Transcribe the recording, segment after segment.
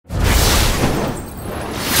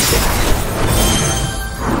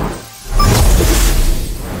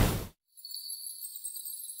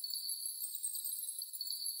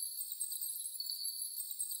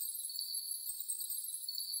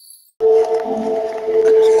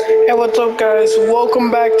Hey, what's up, guys?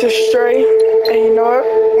 Welcome back to Stray. And you know what?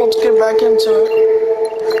 Let's get back into it.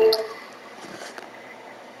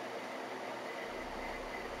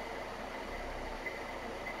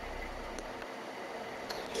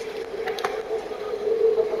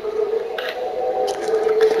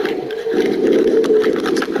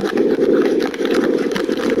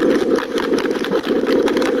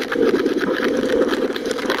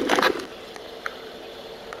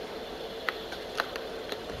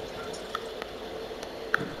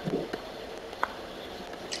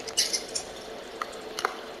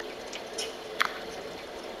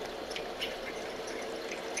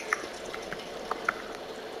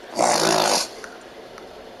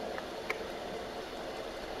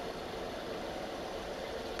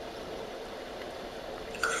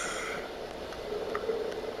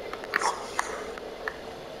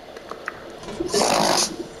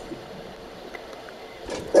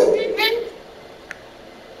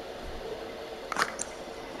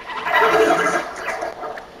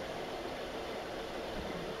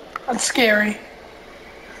 That's scary.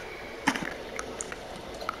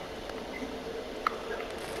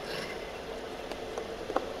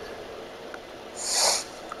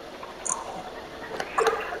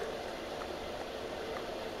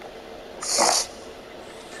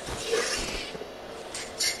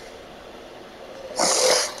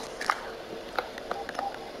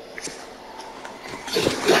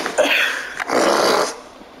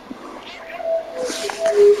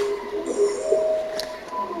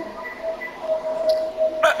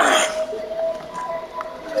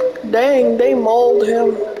 Dang, they mauled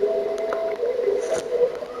him.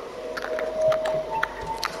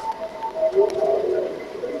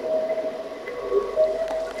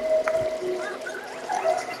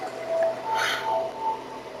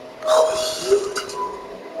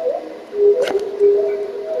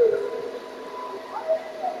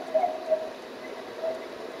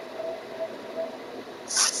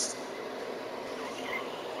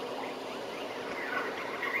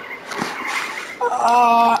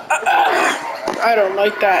 I don't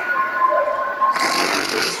like that.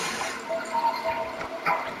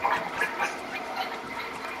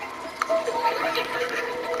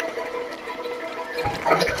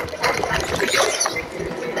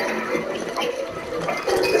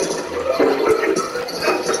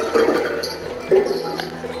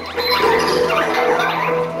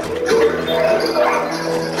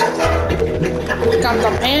 Got the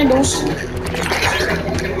handles.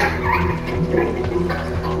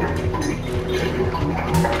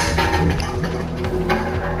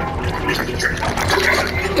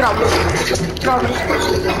 Get off me. Get off me.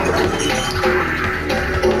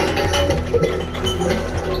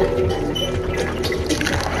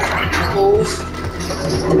 Move.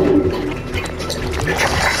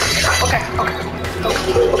 Okay.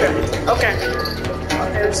 Okay,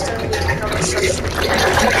 let's do another section.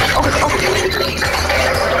 Okay.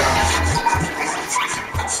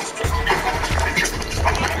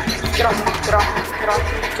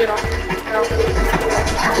 Get off.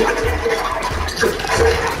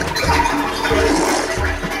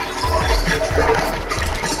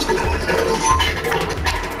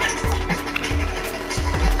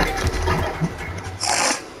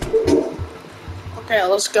 Okay,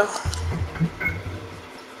 let's go.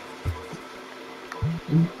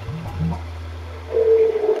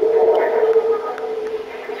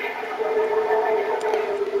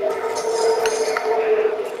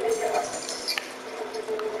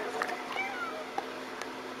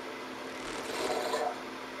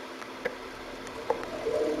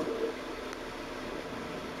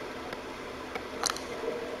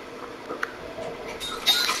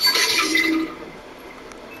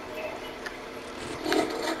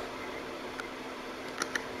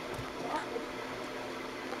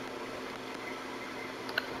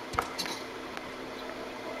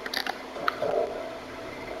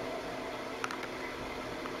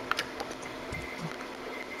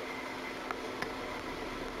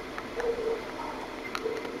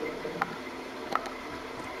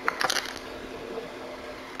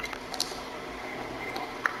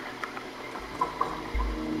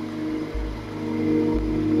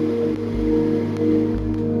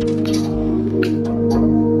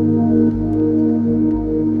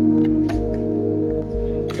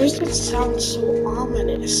 Why does it sound so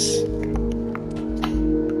ominous?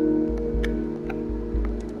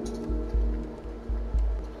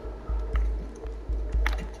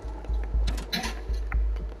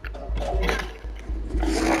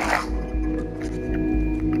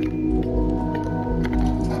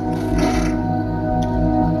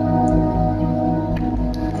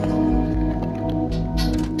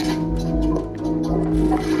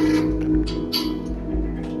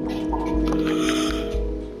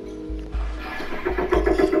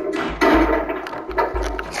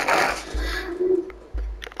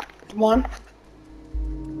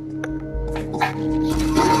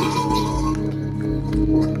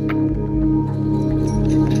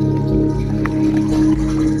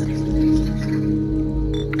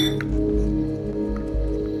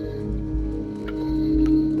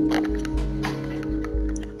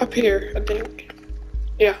 think.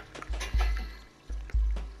 Yeah.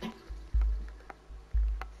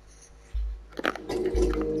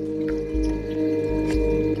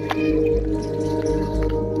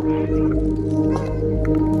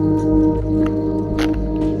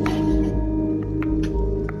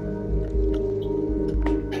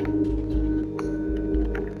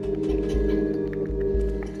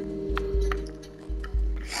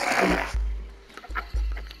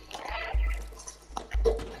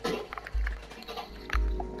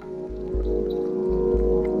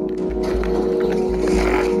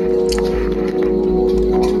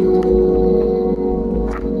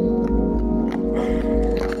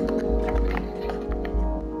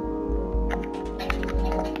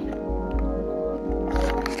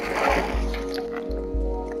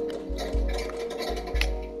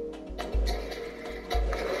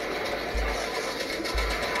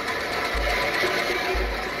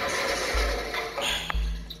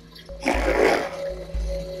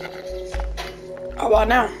 How about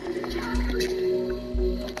now?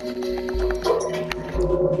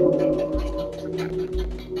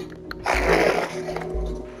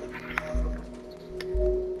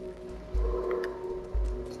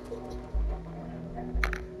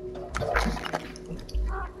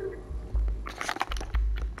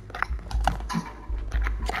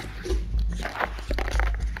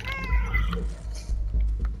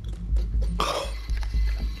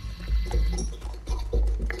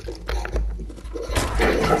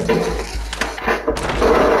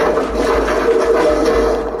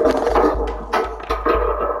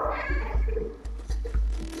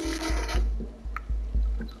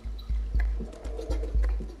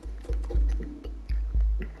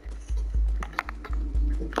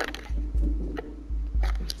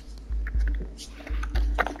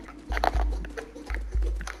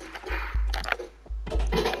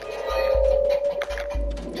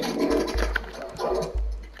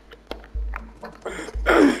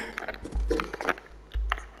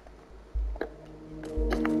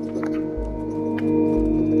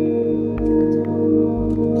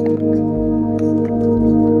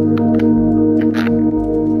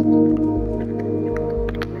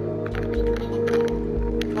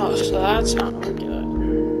 Oh, so that's how we do it.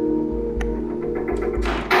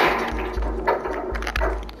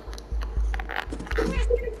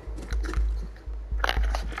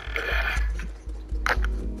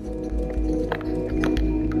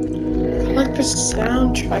 I like the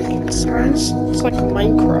soundtrack. It's like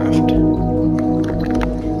Minecraft.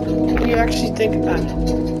 When you actually think about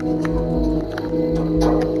it.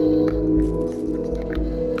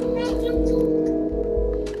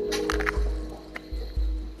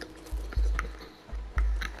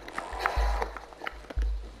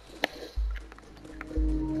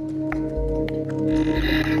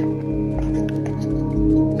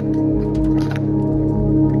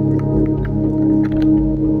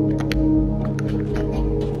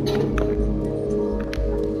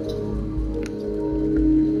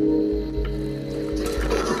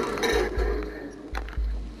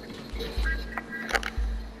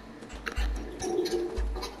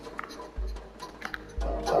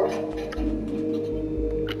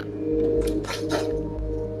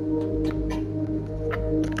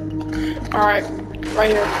 Alright, right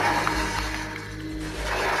here.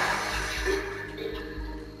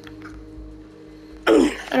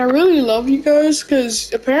 And I really love you guys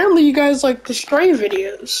because apparently you guys like the Stray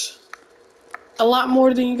videos a lot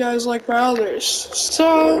more than you guys like my others.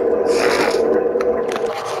 So,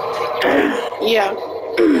 yeah.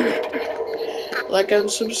 Like and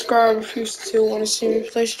subscribe if you still want to see me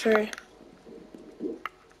play Stray.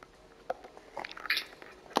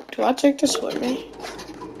 Do I take this with me?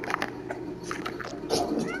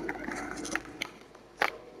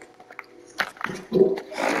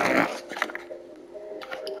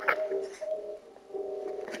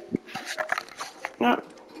 No.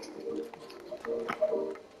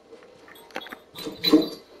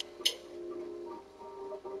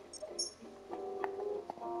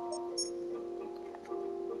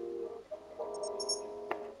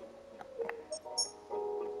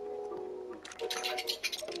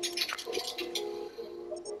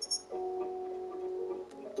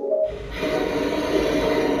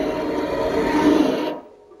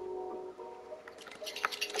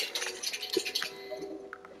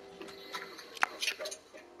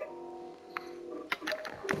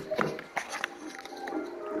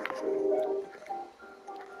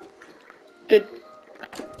 Did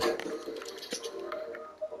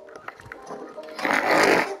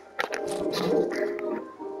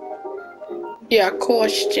yeah,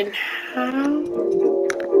 question how?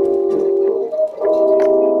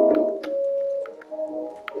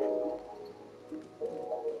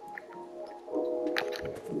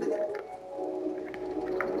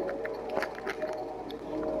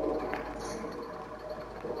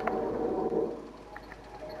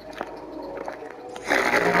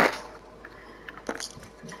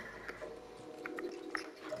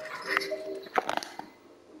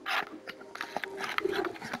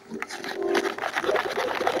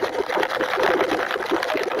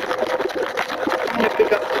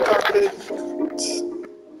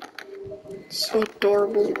 So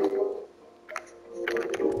adorable.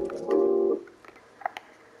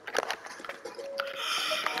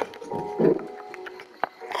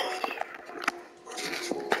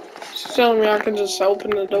 She's telling me I can just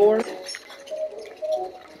open the door.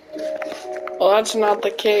 Well, that's not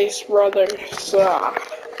the case, brother. So,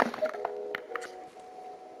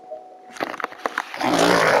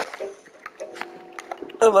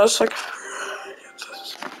 unless like.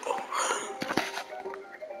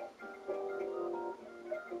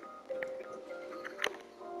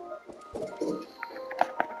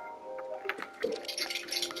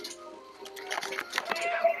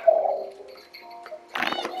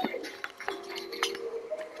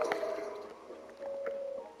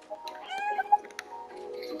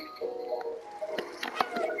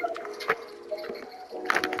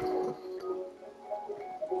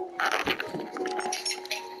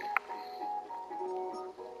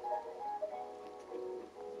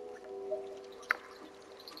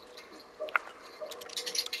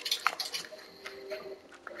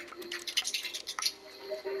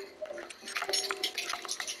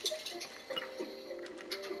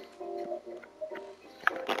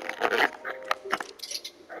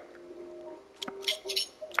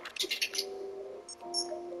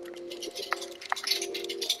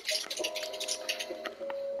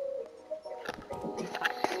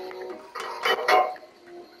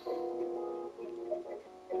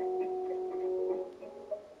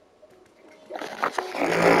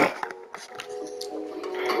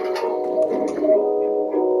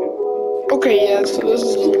 Okay, yeah, so this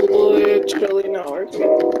is literally not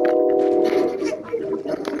working.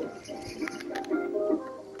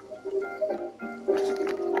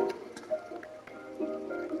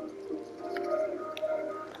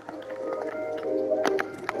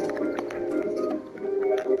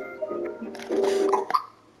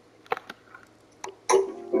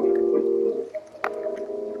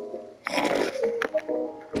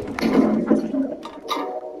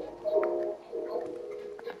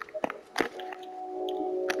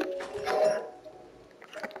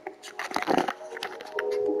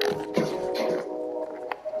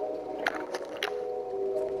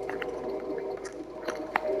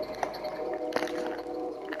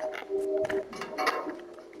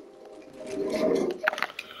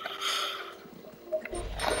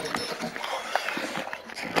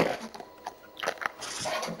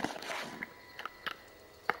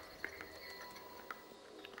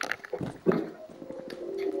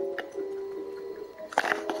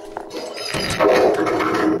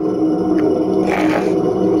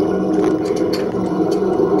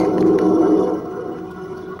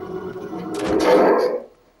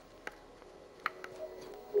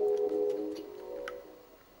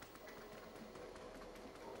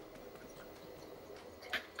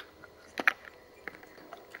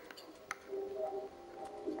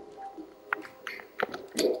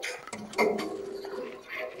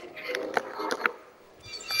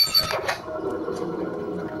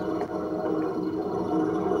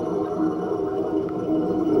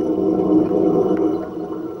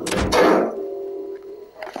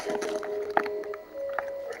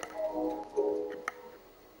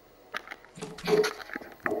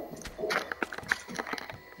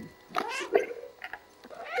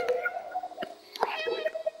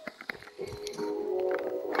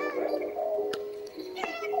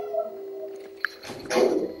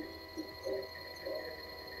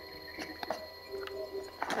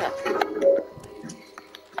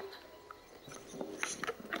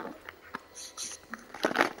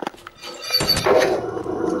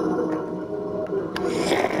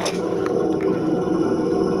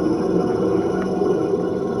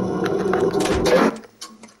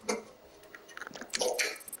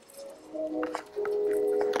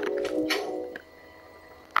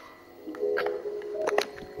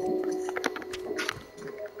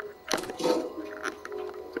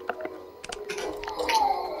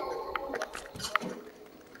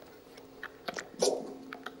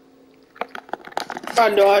 Oh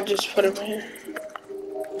no, I just put him here.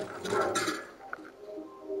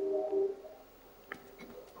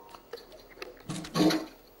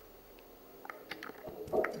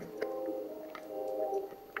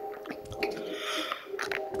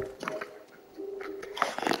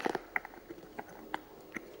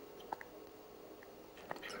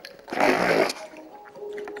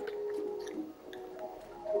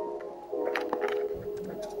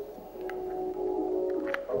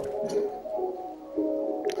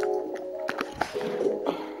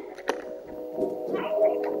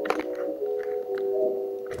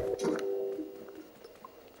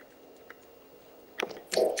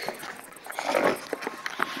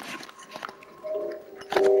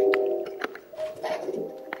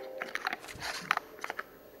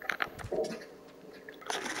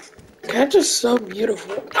 Catch is so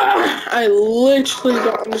beautiful. I literally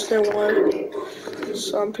don't understand why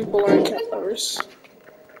some people aren't cat lovers.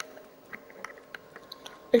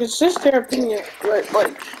 Like, it's just their opinion, but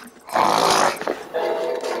like,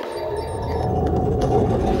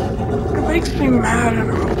 it makes me mad in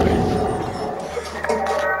a way.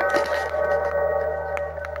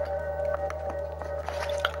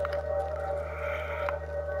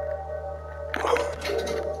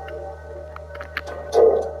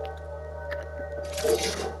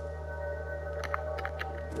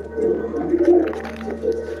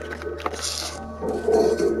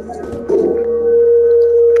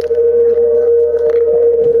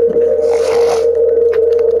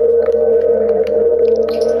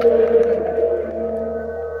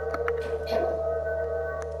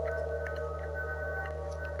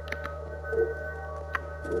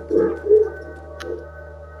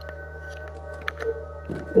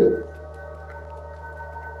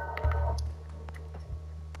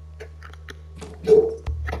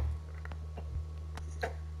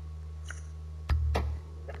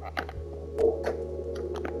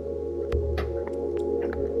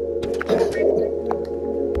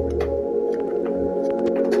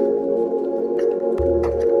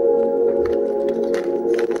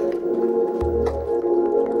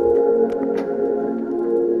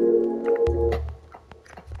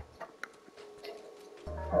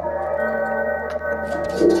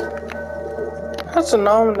 That's an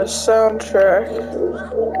ominous soundtrack.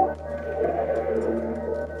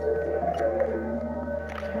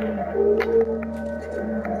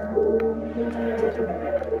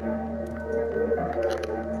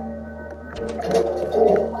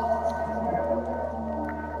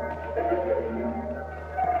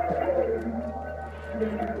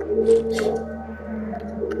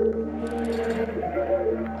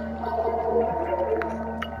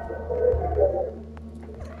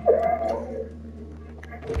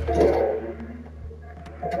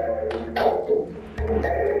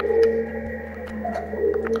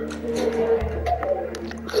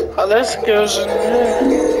 Oh, this goes in there.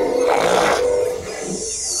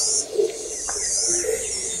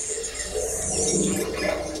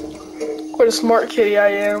 What a smart kitty I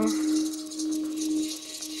am.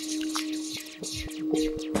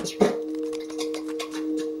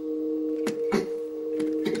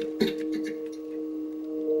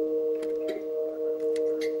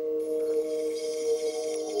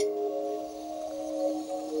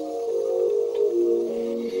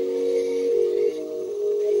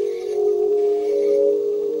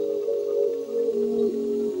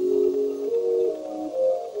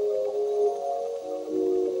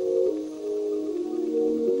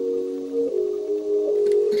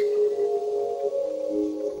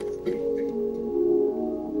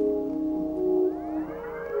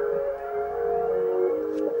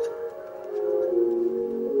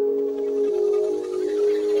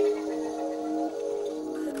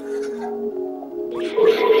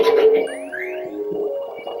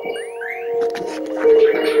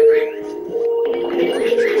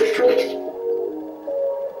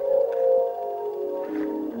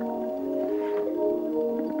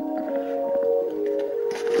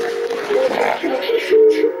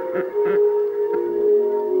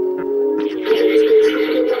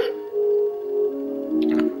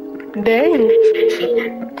 Dang.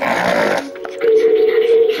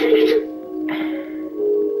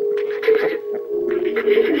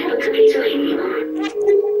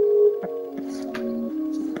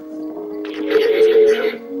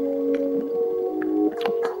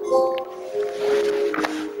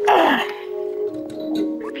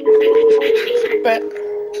 But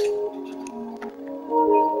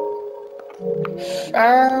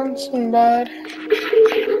found somebody.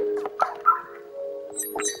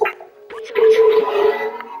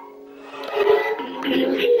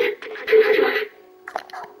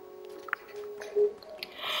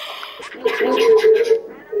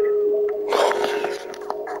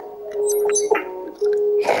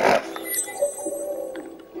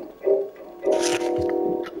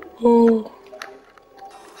 Oh.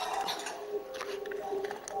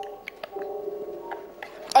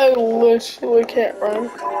 I literally can't run.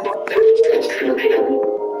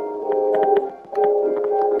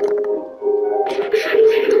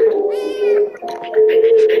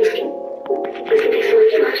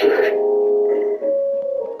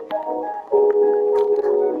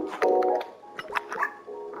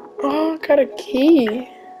 Oh, I got a key.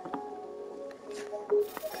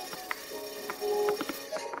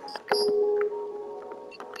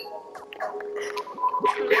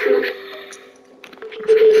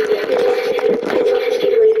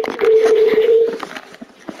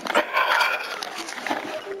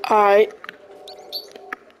 Hi.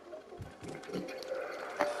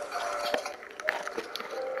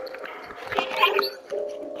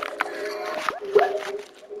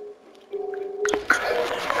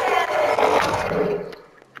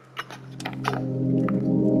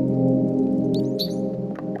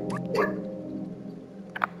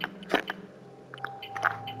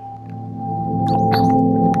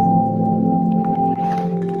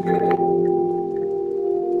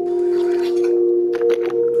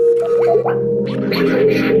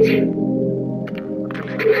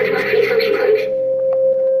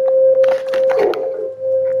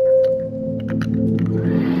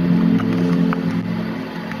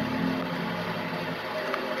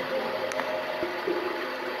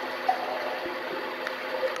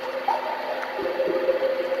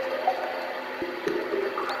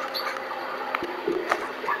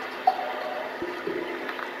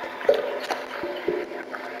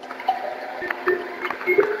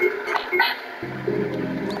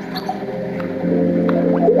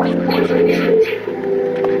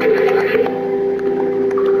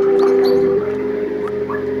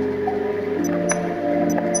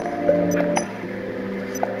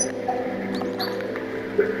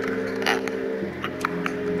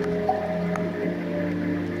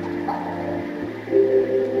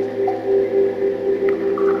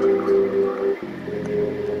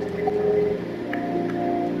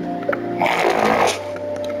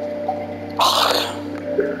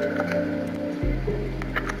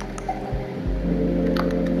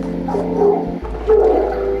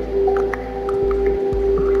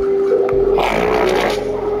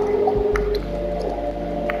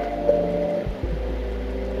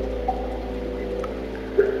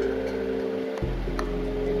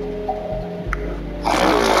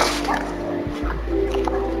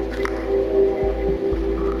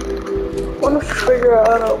 I want to figure out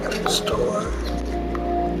how to open this door.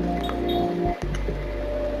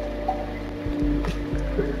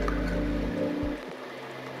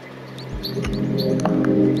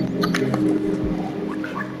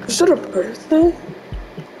 Is it a birthday?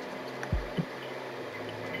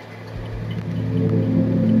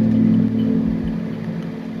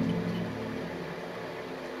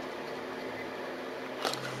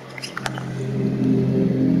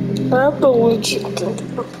 I have to legit think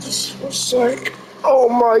about this for a sec. Oh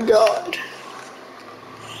my god.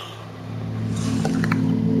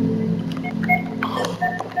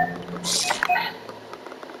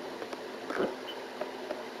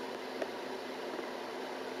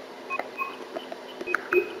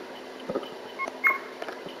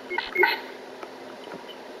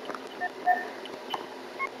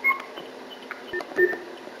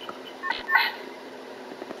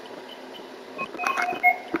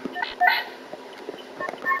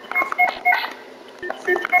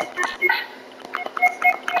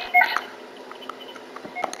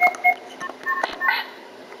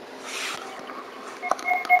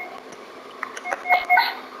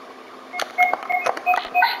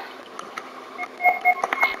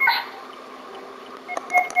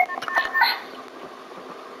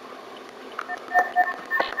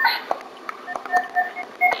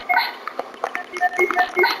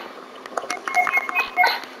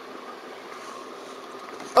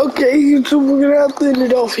 Okay, YouTube, we're gonna have to end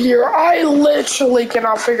it off here. I literally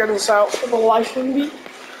cannot figure this out for the life of me.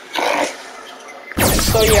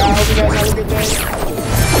 So yeah, I hope you guys have a good day.